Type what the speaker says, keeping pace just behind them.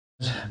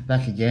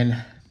Back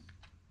again.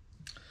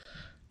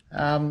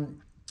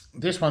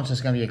 This one's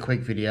just going to be a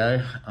quick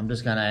video. I'm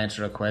just going to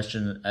answer a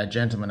question a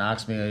gentleman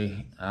asked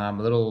me a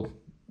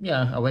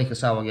week or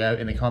so ago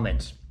in the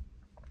comments.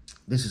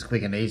 This is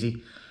quick and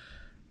easy.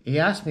 He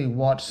asked me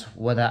what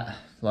weather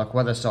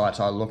sites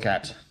I look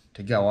at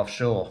to go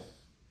offshore.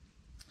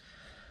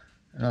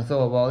 And I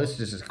thought, well, this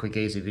is just a quick,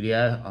 easy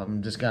video.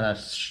 I'm just going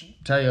to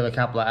tell you a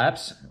couple of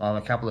apps,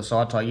 a couple of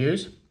sites I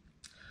use.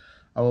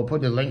 I will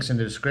put the links in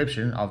the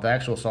description of the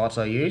actual sites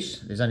I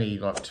use. There's only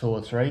like 2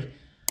 or 3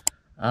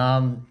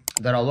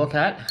 that I look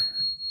at.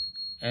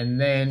 And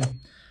then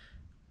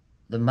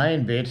the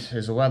main bit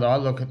is the weather. I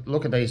look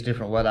at these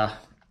different weather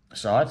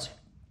sites,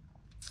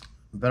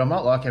 but I'm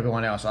not like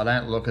everyone else. I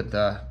don't look at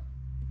the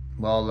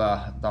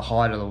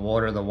height of the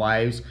water, the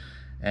waves,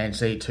 and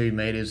see 2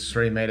 meters,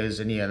 3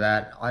 meters, any of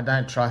that. I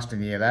don't trust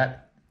any of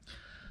that.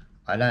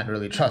 I don't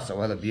really trust the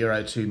Weather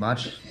Bureau too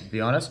much, to be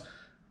honest.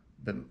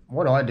 But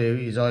what I do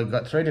is I've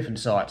got 3 different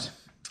sites.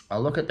 I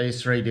look at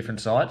these 3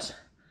 different sites,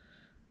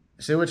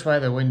 see which way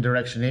the wind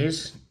direction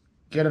is,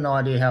 get an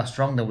idea how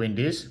strong the wind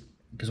is,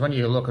 because when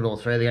you look at all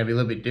 3, they're going to be a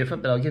little bit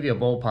different, but I'll give you a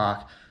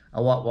ballpark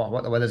of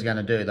what the weather's going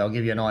to do. They'll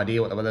give you an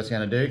idea what the weather's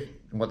going to do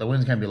and what the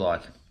wind's going to be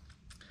like.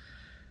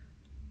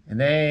 And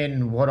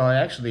then what I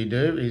actually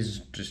do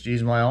is just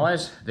use my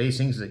eyes. These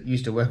things that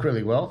used to work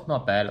really well,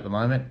 not bad at the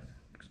moment.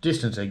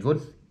 Distance are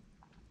good.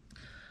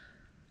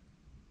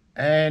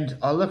 And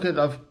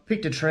I've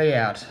picked a tree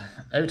out.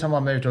 Every time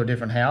I move to a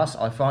different house,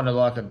 I find I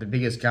like the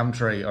biggest gum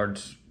tree, or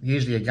it's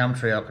usually a gum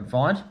tree I can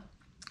find.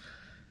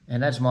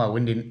 And that's my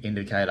wind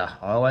indicator.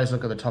 I always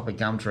look at the top of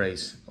gum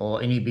trees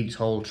or any big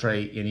tall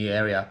tree in the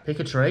area. Pick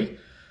a tree,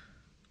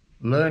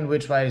 learn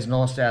which way is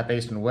north, south,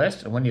 east and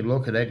west, and when you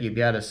look at it, you'll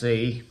be able to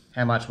see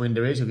how much wind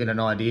there is. You'll get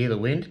an idea of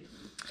the wind,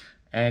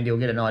 and you'll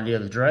get an idea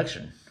of the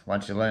direction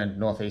once you learn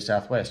north, east,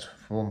 south, west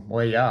from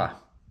where you are.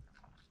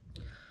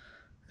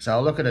 So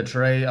I'll look at a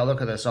tree, I'll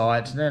look at the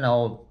sites, and then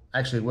I'll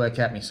actually work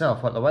out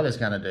myself what the weather's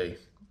going to do.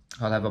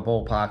 I'll have a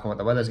ballpark of what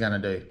the weather's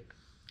going to do.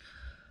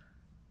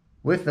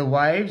 With the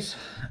waves,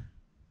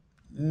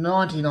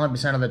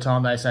 99% of the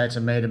time they say it's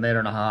a metre, metre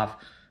and a half,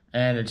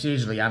 and it's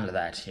usually under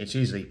that. It's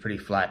usually pretty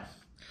flat.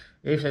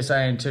 If they're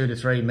saying 2 to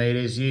 3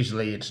 metres,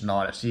 usually it's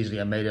not. It's usually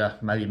a metre,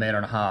 maybe a metre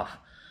and a half.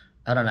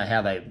 I don't know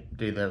how they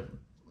do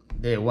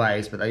their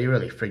waves, but they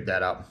really frig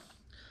that up.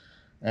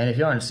 And if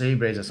you're in sea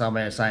breeze or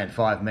somewhere and saying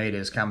 5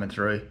 metres coming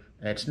through,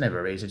 it's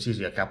never is. It's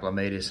usually a couple of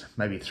metres,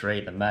 maybe 3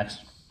 at the max.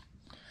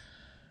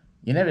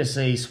 You never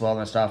see swell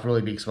and stuff,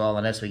 really big swell,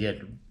 unless we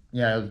get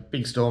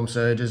big storm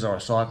surges or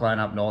a cyclone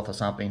up north or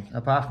something.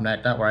 Apart from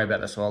that, don't worry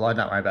about the swell. I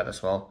don't worry about the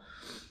swell.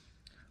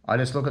 I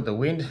just look at the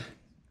wind.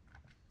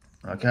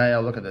 Okay,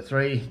 I'll look at the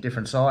 3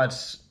 different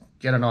sites,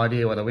 get an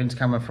idea where the wind's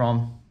coming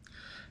from,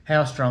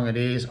 how strong it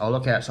is. I'll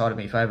look outside of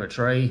my favourite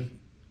tree.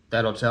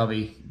 That'll tell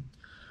me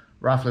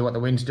roughly what the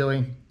wind's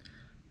doing.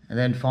 And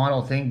then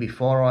final thing,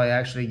 before I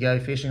actually go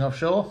fishing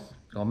offshore,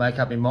 I'll make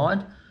up my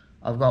mind.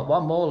 I've got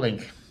one more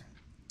link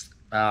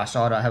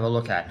site I have a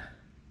look at.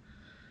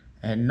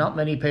 And not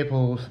many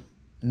people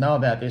know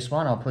about this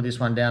one. I'll put this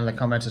one down in the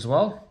comments as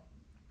well.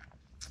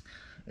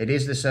 It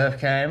is the surf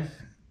cam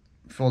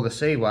for the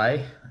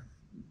Seaway.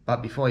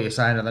 But before you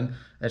say anything,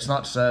 it's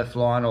not surf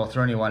line or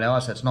through anyone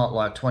else. It's not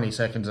like 20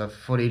 seconds of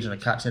footage and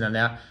it cuts in and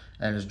out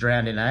and is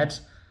drowned in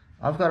ads.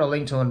 I've got a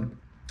link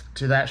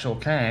to the actual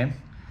cam.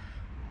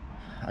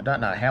 I don't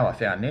know how I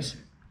found this,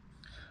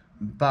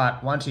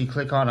 but once you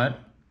click on it,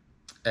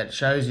 it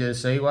shows you the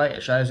Seaway,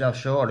 it shows you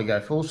offshore. It'll go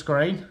full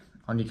screen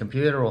on your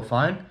computer or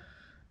phone,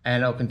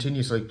 and it'll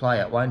continuously play.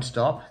 It won't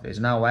stop. There's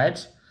no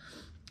ads.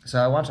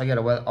 So once I get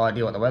an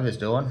idea what the weather's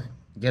doing,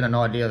 get an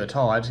idea of the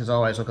tides, because I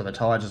always look at the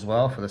tides as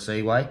well for the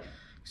Seaway,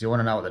 because you want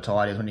to know what the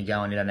tide is when you're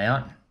going in and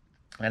out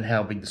and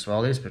how big the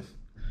swell is. But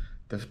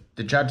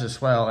to judge the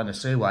swell and the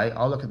Seaway,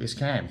 I'll look at this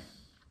cam.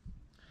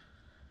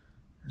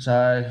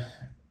 So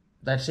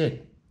that's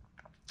it.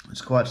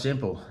 It's quite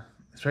simple.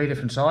 3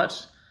 different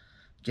sites,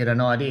 get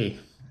an idea,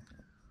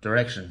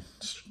 direction,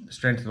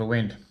 strength of the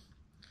wind.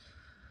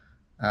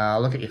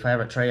 Look at your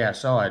favourite tree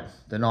outside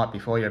the night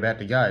before you're about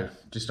to go.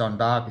 Just on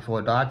dark,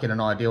 before dark, get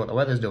an idea what the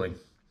weather's doing.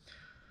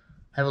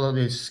 Have a look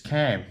at this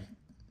cam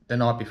the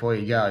night before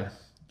you go,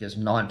 because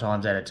 9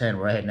 times out of 10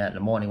 we're heading out in the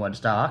morning when it's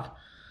dark.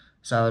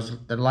 So it's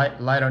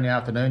later in the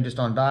afternoon, just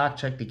on dark,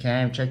 check the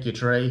cam, check your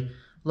tree,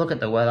 look at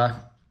the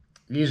weather.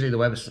 Usually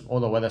all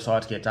the weather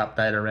sites gets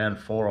updated around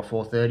 4 or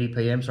 4:30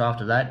 PM, so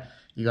after that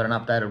you got an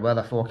updated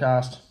weather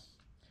forecast.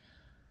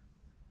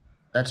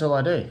 That's all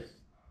I do.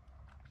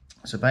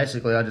 So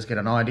basically I just get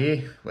an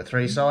idea with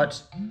 3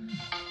 sites.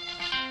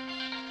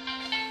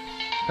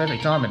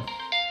 Perfect timing.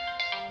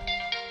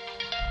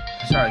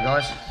 Sorry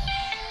guys.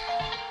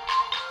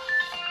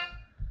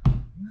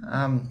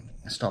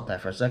 Stop that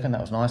for a second,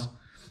 that was nice.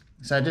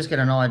 So just get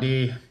an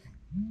idea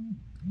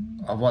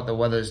of what the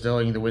weather's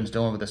doing, the wind's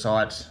doing with the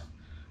sites.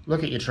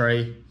 Look at your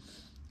tree.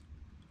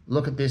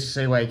 Look at this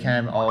Seaway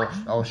cam.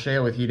 I'll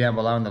share with you down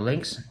below in the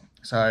links.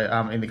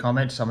 So in the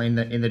comments, in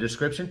the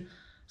description.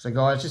 So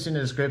guys, just in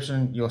the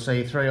description, you'll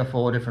see 3 or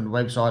 4 different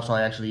websites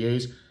I actually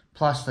use,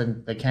 plus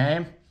the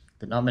cam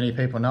that not many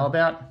people know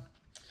about.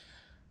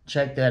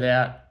 Check that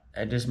out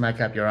and just make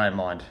up your own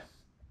mind.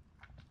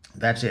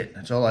 That's it.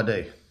 That's all I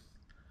do.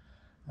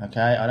 Okay,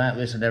 I don't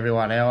listen to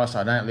everyone else.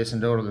 I don't listen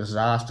to all the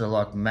disaster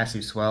like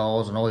massive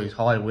swells and all these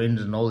high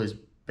winds and all this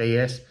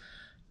BS.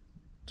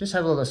 Just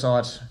have a look at the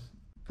sites,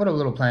 put a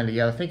little plan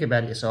together, think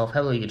about it yourself,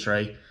 have a look at your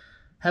tree,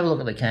 have a look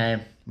at the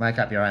cam, make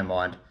up your own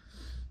mind.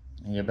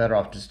 And you're better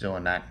off just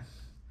doing that.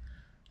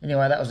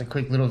 Anyway, that was a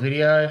quick little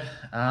video.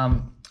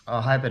 I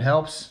hope it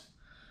helps.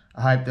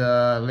 I hope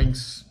the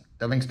links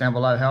down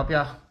below help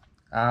you.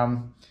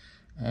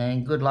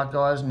 And good luck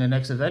guys in your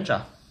next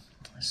adventure.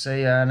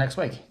 See you next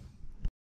week.